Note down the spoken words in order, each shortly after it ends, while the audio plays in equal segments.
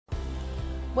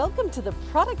Welcome to the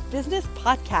Product Business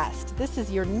Podcast. This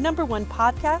is your number one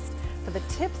podcast for the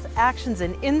tips, actions,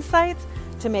 and insights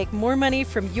to make more money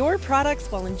from your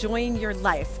products while enjoying your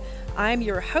life. I'm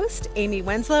your host, Amy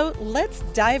Wenslow. Let's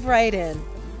dive right in.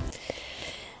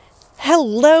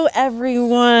 Hello,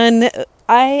 everyone.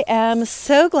 I am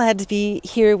so glad to be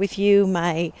here with you,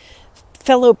 my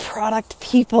fellow product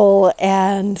people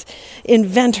and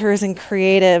inventors and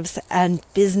creatives and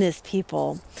business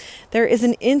people. There is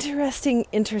an interesting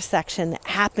intersection that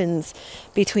happens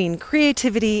between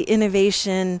creativity,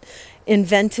 innovation,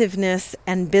 inventiveness,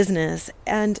 and business,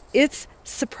 and it's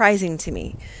surprising to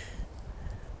me.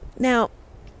 Now,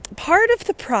 part of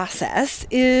the process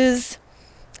is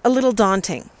a little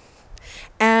daunting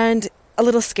and a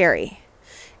little scary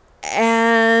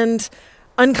and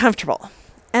uncomfortable.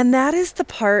 And that is the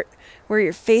part where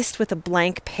you're faced with a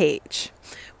blank page,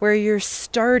 where you're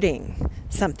starting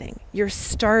something. You're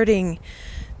starting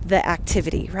the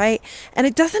activity, right? And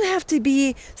it doesn't have to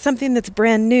be something that's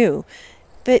brand new,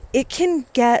 but it can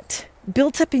get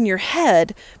built up in your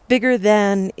head bigger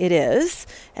than it is.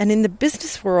 And in the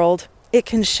business world, it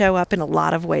can show up in a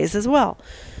lot of ways as well.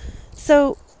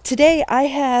 So today I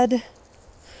had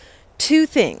two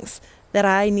things that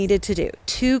I needed to do,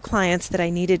 two clients that I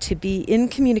needed to be in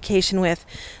communication with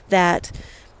that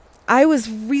I was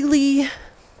really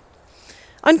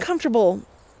uncomfortable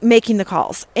making the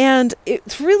calls. And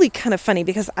it's really kind of funny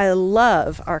because I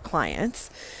love our clients,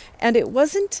 and it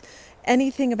wasn't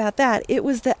anything about that. It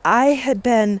was that I had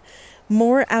been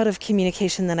more out of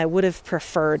communication than I would have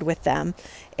preferred with them.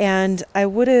 And I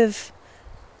would have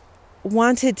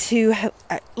wanted to have,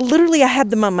 literally I had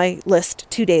them on my list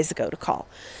 2 days ago to call.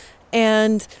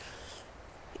 And,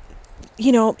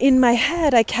 you know, in my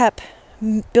head, I kept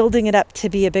building it up to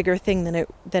be a bigger thing than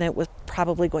it was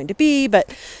probably going to be.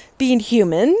 But being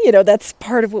human, you know, that's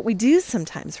part of what we do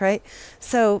sometimes, right?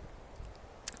 So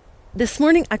this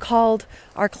morning I called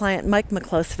our client, Mike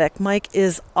Miklosevic. Mike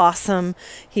is awesome.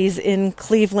 He's in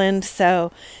Cleveland,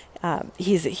 so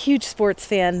he's a huge sports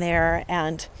fan there,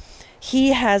 and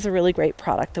he has a really great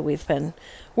product that we've been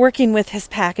working with, his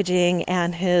packaging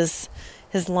and his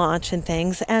launch and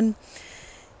things. And,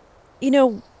 you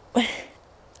know,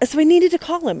 so I needed to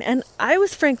call him. And I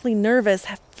was frankly nervous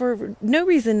for no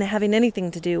reason having anything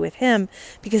to do with him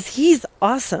because he's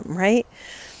awesome, right?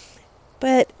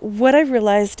 But what I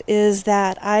realized is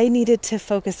that I needed to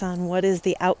focus on what is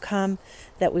the outcome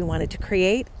that we wanted to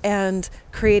create and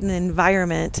create an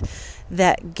environment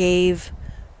that gave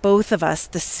both of us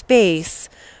the space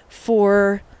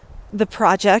for the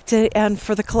project and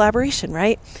for the collaboration,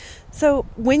 right? So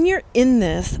when you're in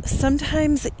this,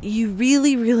 sometimes you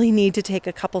really, really need to take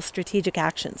a couple strategic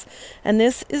actions. And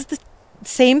this is the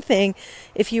same thing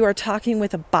if you are talking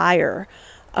with a buyer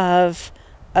of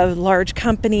a large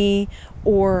company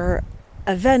or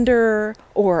a vendor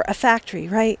or a factory,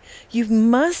 right? You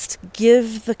must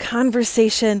give the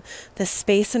conversation the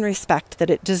space and respect that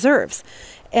it deserves.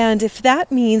 And if that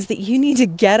means that you need to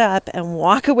get up and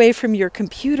walk away from your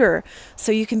computer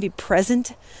so you can be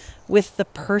present with the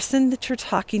person that you're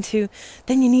talking to,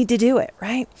 then you need to do it,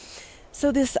 right?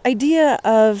 So this idea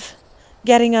of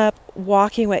getting up,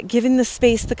 walking away, giving the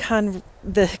space, the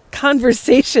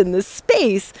conversation, the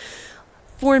space,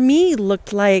 for me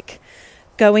looked like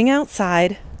going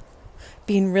outside,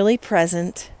 being really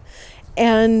present,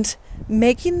 and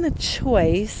making the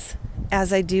choice,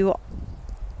 as I do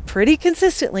pretty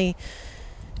consistently,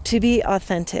 to be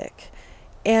authentic.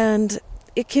 And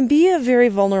it can be a very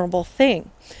vulnerable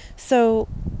thing. So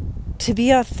to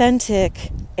be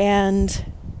authentic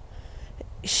and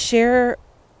share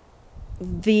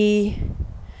the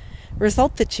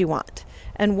result that you want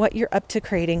and what you're up to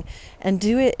creating, and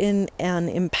do it in an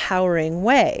empowering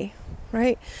way,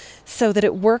 right? So that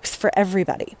it works for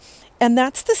everybody. And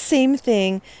that's the same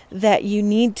thing that you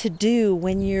need to do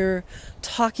when you're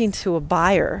talking to a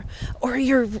buyer or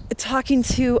you're talking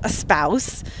to a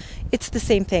spouse. It's the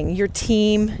same thing. Your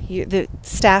team, the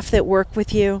staff that work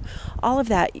with you, all of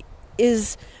that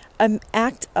is an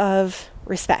act of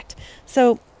respect.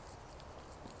 So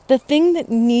the thing that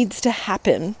needs to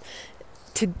happen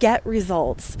to get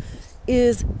results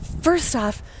is, first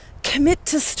off, commit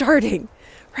to starting,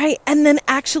 right? And then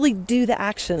actually do the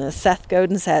action, as Seth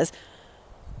Godin says,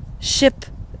 ship.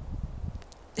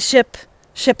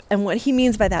 And what he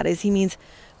means by that is he means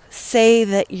say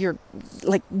that you're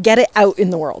like, get it out in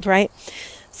the world, right?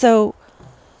 So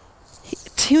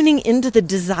tuning into the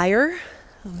desire,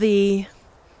 the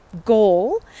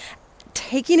goal,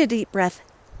 taking a deep breath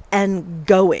and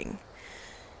going.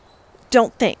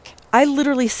 Don't think. I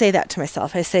literally say that to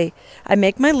myself. I say, I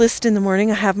make my list in the morning,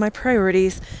 I have my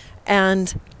priorities,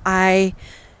 and I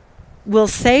will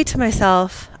say to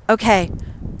myself, okay,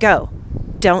 go,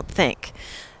 don't think.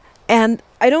 And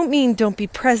I don't mean don't be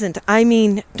present. I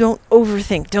mean, don't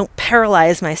overthink. Don't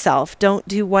paralyze myself. Don't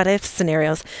do what if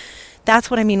scenarios. That's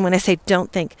what I mean when I say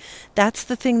don't think. That's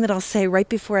the thing that I'll say right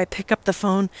before I pick up the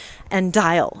phone and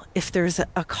dial if there's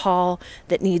a call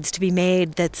that needs to be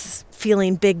made that's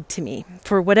feeling big to me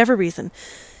for whatever reason.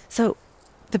 So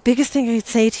the biggest thing I'd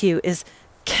say to you is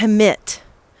commit.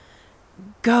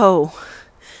 Go.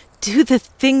 Do the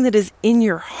thing that is in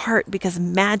your heart because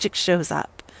magic shows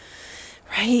up.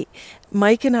 Right?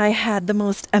 Mike and I had the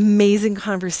most amazing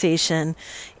conversation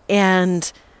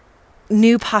and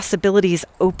new possibilities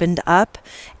opened up,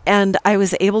 and I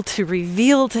was able to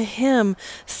reveal to him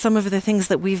some of the things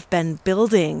that we've been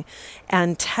building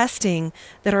and testing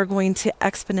that are going to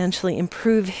exponentially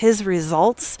improve his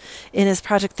results in his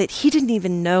project that he didn't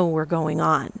even know were going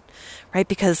on, right?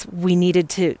 Because we needed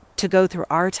to go through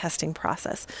our testing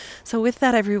process. So with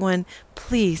that, everyone,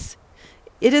 please,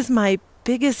 it is my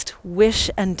biggest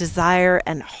wish and desire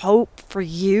and hope for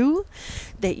you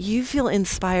that you feel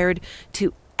inspired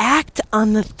to act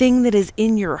on the thing that is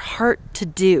in your heart to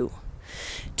do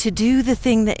the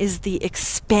thing that is the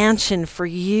expansion for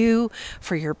you,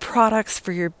 for your products,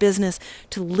 for your business,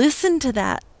 to listen to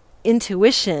that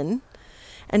intuition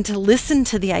and to listen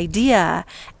to the idea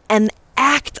and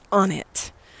act on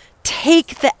it.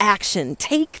 Take the action,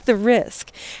 take the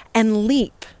risk, and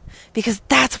leap. Because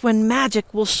that's when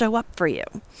magic will show up for you.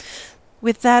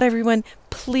 With that, everyone,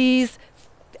 please,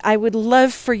 I would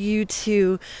love for you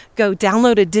to go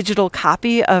download a digital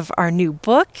copy of our new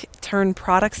book,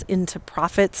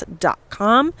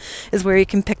 TurnProductsIntoProfits.com is where you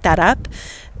can pick that up.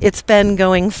 It's been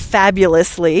going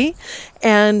fabulously,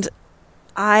 and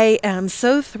I am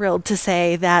so thrilled to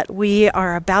say that we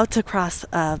are about to cross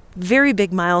a very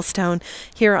big milestone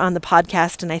here on the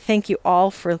podcast, and I thank you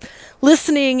all for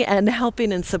listening and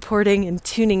helping and supporting and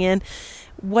tuning in.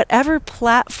 Whatever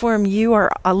platform you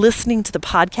are listening to the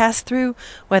podcast through,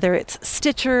 whether it's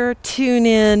Stitcher,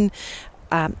 TuneIn,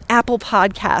 Apple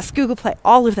Podcasts, Google Play,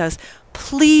 all of those,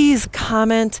 please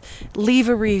comment, leave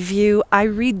a review. I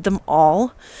read them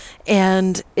all,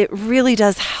 and it really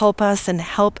does help us and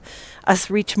help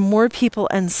us reach more people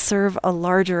and serve a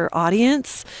larger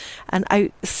audience. And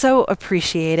I so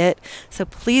appreciate it. So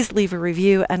please leave a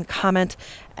review and comment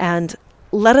and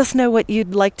let us know what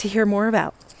you'd like to hear more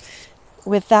about.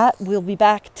 With that, we'll be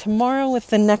back tomorrow with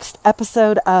the next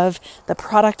episode of the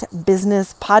Product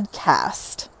Business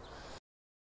Podcast.